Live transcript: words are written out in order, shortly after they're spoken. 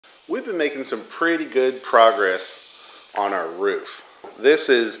We've been making some pretty good progress on our roof. This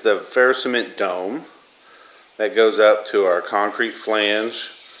is the Ferrocement dome that goes up to our concrete flange.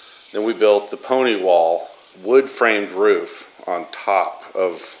 Then we built the pony wall, wood framed roof on top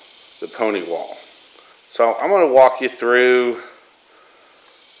of the pony wall. So I'm going to walk you through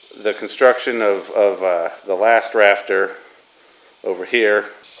the construction of the last rafter over here,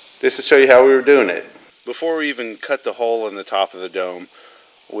 just to show you how we were doing it. Before we even cut the hole in the top of the dome,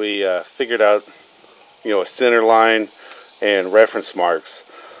 we figured out, a center line and reference marks.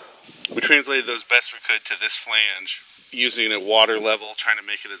 We translated those best we could to this flange using a water level, trying to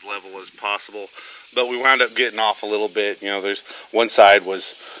make it as level as possible. But we wound up getting off a little bit. There's one side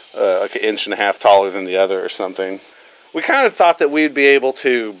was like 1.5 inches taller than the other or something. We kind of thought that we'd be able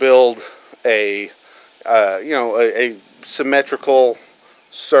to build a symmetrical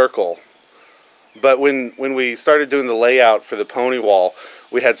circle. But when we started doing the layout for the pony wall,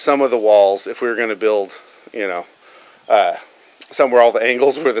 we had some of the walls, if we were going to build, some where all the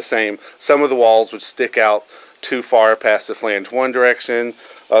angles were the same, some of the walls would stick out too far past the flange one direction,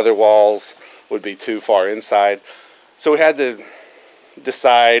 other walls would be too far inside. So we had to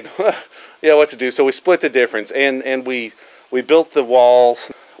decide what to do. So we split the difference, and we built the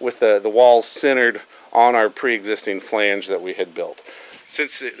walls with the walls centered on our pre-existing flange that we had built.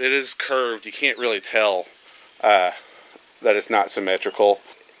 Since it is curved, you can't really tell that it's not symmetrical.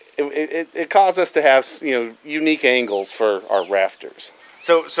 It caused us to have unique angles for our rafters.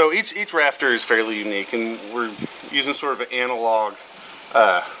 So each rafter is fairly unique, and we're using sort of an analog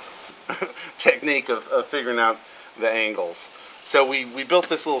technique of figuring out the angles. So we built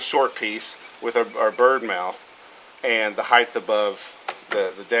this little short piece with our bird mouth and the height above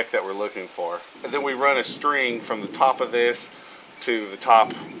the deck that we're looking for. And then we run a string from the top of this to the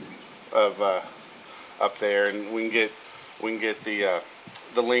top of up there, and we can get the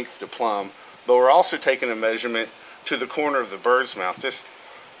length to plumb. But we're also taking a measurement to the corner of the bird's mouth, just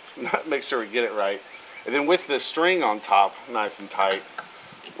make sure we get it right. And then with the string on top, nice and tight,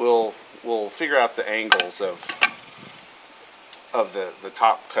 we'll figure out the angles of the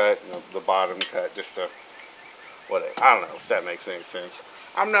top cut and the bottom cut, just to I don't know if that makes any sense.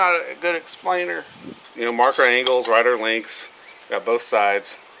 I'm not a good explainer. Mark our angles, write our lengths, got both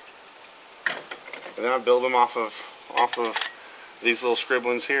sides, and then I build them off of these little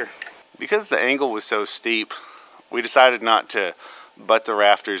scribblings here. Because the angle was so steep, we decided not to butt the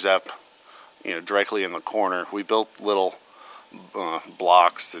rafters up, directly in the corner. We built little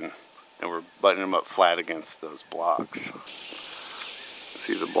blocks, and we're butting them up flat against those blocks.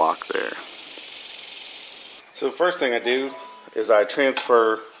 See the block there. So the first thing I do is I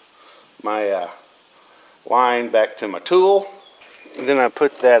transfer my line back to my tool, and then I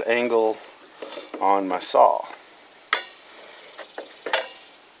put that angle on my saw.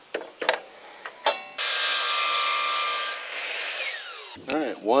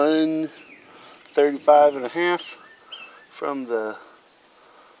 Alright, 135.5 from the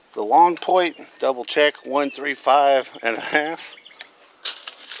long point, double check 135.5.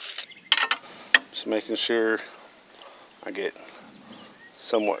 Just making sure I get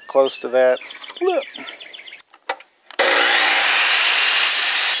somewhat close to that. Look.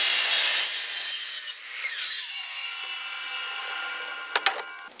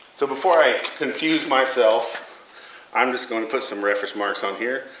 So before I confuse myself, I'm just going to put some reference marks on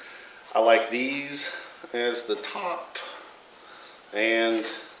here. I like these as the top, and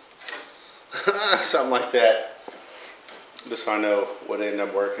something like that, just so I know what I end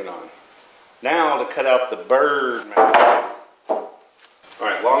up working on. Now to cut out the bird mouth.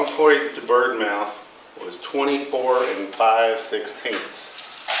 Alright, long point to bird mouth was 24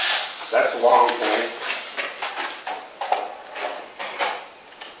 5/16. That's the long point.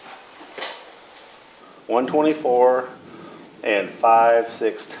 (124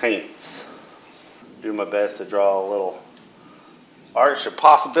 5/16). Do my best to draw a little arch of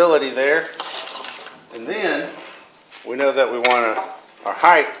possibility there. And then we know that we want our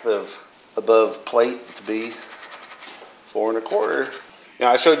height of above plate to be 4 1/4.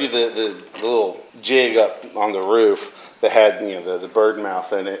 I showed you the little jig up on the roof that had the bird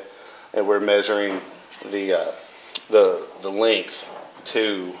mouth in it, and we're measuring the length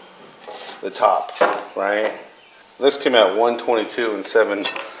to the top, right? This came out 122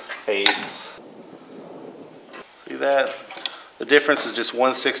 7/8. See that? The difference is just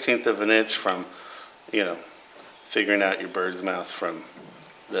 1/16 of an inch from, figuring out your bird's mouth from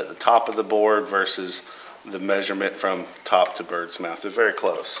the top of the board versus the measurement from top to bird's mouth. They're very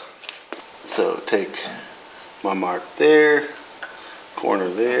close. So take my mark there, corner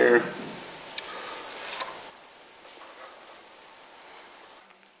there.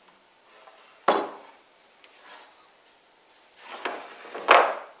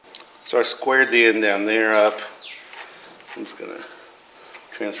 So I squared the end down there up. I'm just gonna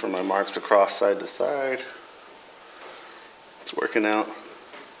transfer my marks across side to side. It's working out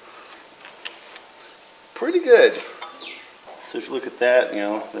pretty good. So if you look at that, you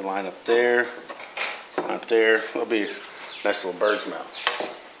know, they line up there, That'll be a nice little bird's mouth.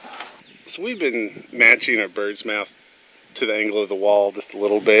 So we've been matching our bird's mouth to the angle of the wall just a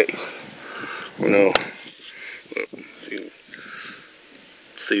little bit. I don't know if you can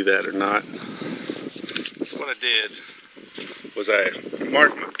see that or not. So what I did was I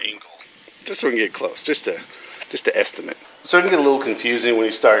marked my angle just so we can get close, just to estimate. So it can get a little confusing when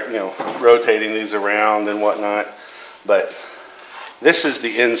you start, you know, rotating these around and whatnot. But this is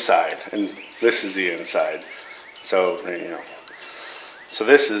the inside, and this is the inside. So you know, so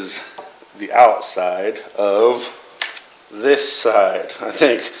this is the outside of this side, I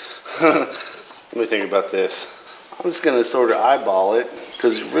think. Let me think about this. I'm just going to sort of eyeball it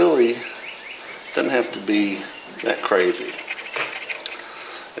because it really doesn't have to be that crazy.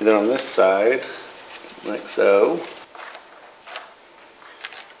 And then on this side, like so,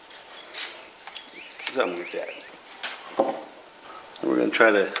 something like that. And we're going to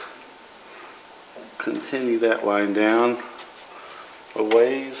try to continue that line down a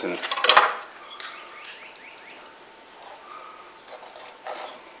ways, and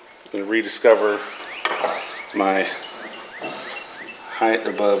I'm going to rediscover my height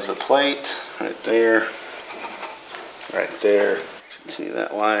above the plate, right there, right there. Continue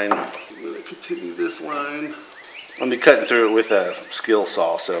that line. I'm going to continue this line. I'm going to be cutting through it with a skill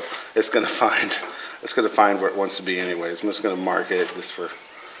saw, so it's going to find where it wants to be anyways. I'm just going to mark it just for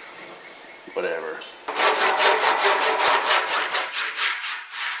whatever.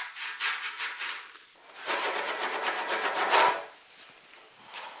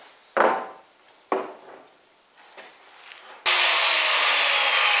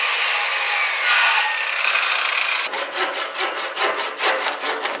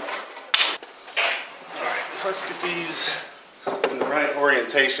 So let's get these in the right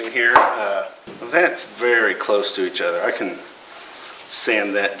orientation here. That's very close to each other. I can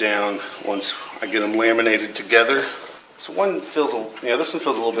sand that down once I get them laminated together. So one feels, this one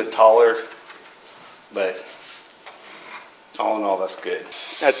feels a little bit taller, but all in all, that's good.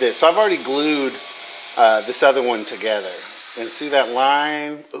 At this, so I've already glued this other one together, and see that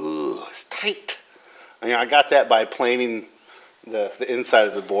line? Ooh, it's tight. I got that by planing the inside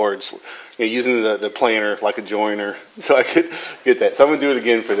of the boards, using the planer like a joiner, so I could get that. So I'm gonna do it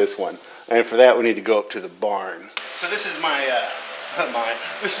again for this one, and for that we need to go up to the barn. So this is my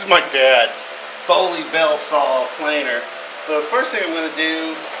this is my dad's Foley bell saw planer. So the first thing I'm gonna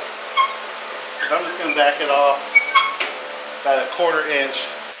do is I'm just gonna back it off about 1/4 inch,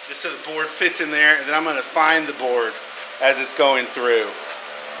 just so the board fits in there, and then I'm gonna find the board as it's going through.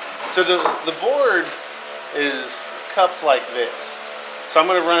 So the board is cupped like this. So I'm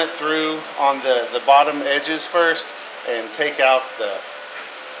going to run it through on the bottom edges first and take out the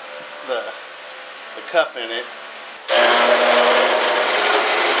cup in it.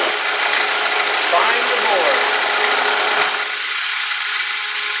 Find the board.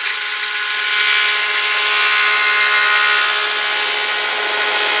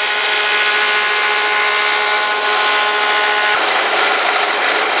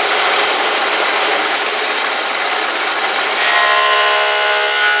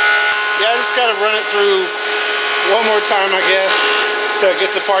 Got to run it through one more time, I guess, to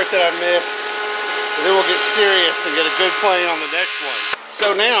get the part that I missed, and then we'll get serious and get a good plane on the next one.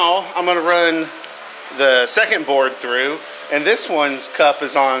 So now I'm going to run the second board through, and this one's cup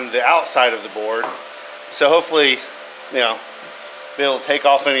is on the outside of the board, so hopefully, be able to take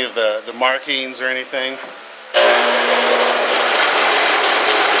off any of the markings or anything.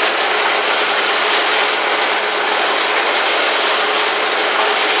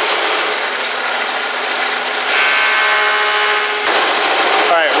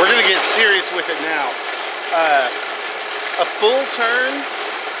 We're going to get serious with it now. A full turn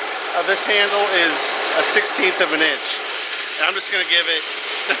of this handle is a 1/16 of an inch. And I'm just going to give it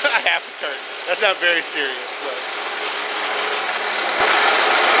a half a turn. That's not very serious. But.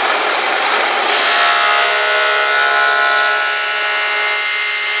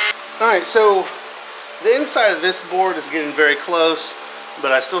 Alright, so the inside of this board is getting very close,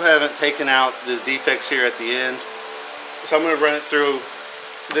 but I still haven't taken out the defects here at the end. So I'm going to run it through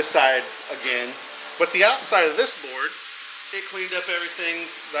this side again, but the outside of this board, it cleaned up everything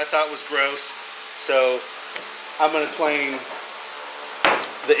that I thought was gross, so I'm going to plane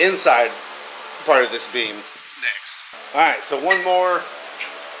the inside part of this beam next. Alright, so one more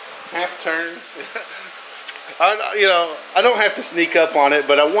half turn I don't have to sneak up on it,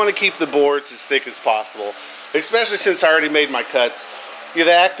 but I want to keep the boards as thick as possible, especially since I already made my cuts.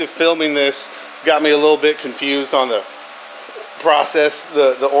 The act of filming this got me a little bit confused on the process,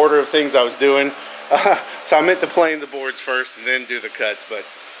 the order of things I was doing. So I meant to plane the boards first and then do the cuts, but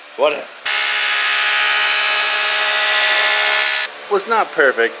whatever. Was not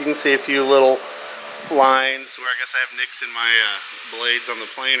perfect. You can see a few little lines where I guess I have nicks in my blades on the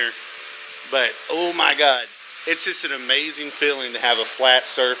planer. But oh my God, it's just an amazing feeling to have a flat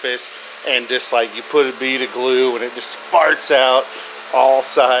surface and just like you put a bead of glue and it just farts out all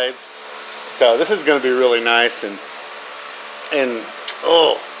sides. So this is going to be really nice and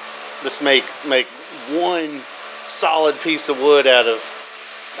oh, just make one solid piece of wood out of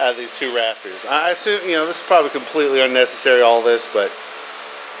these two rafters. I assume, this is probably completely unnecessary, all this, but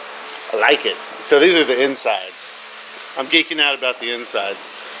I like it. So these are the insides. I'm geeking out about the insides.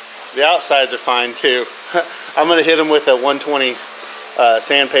 The outsides are fine too. I'm going to hit them with a 120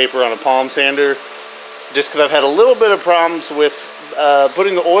 sandpaper on a palm sander, just because I've had a little bit of problems with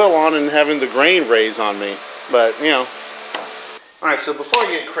putting the oil on and having the grain raise on me. But, Alright, so before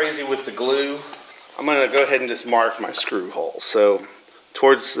I get crazy with the glue, I'm going to go ahead and just mark my screw holes. So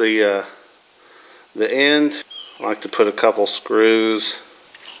towards the end, I like to put a couple screws.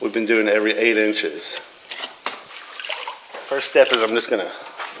 We've been doing every 8 inches. First step is I'm just going to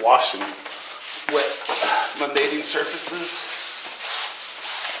wash and wet my mating surfaces.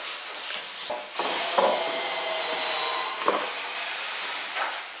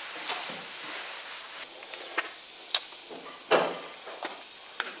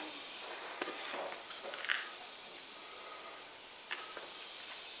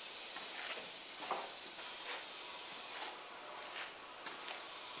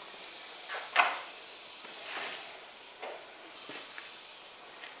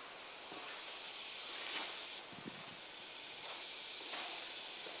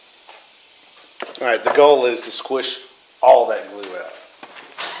 All right, the goal is to squish all that glue out.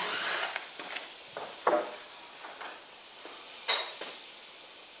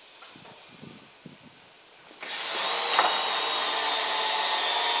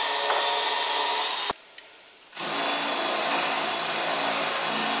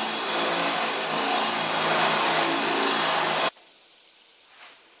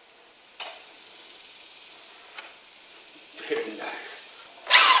 Very nice.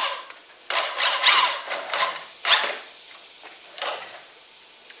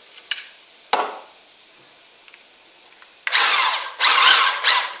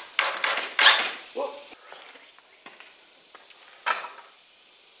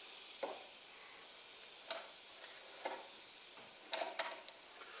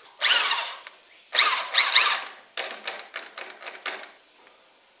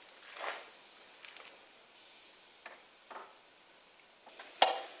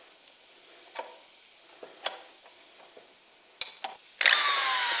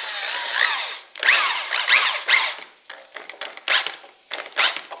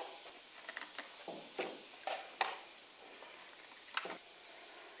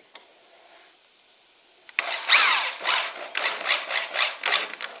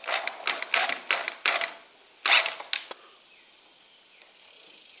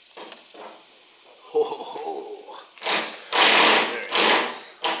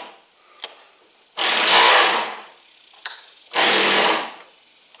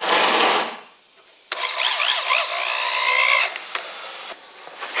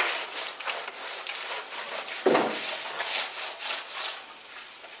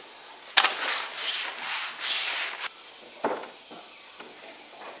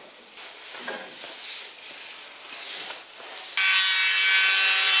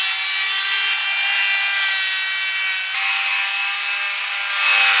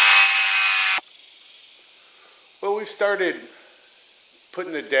 Well, we've started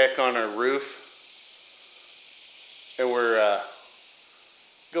putting the deck on our roof, and we're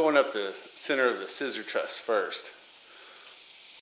going up the center of the scissor truss first.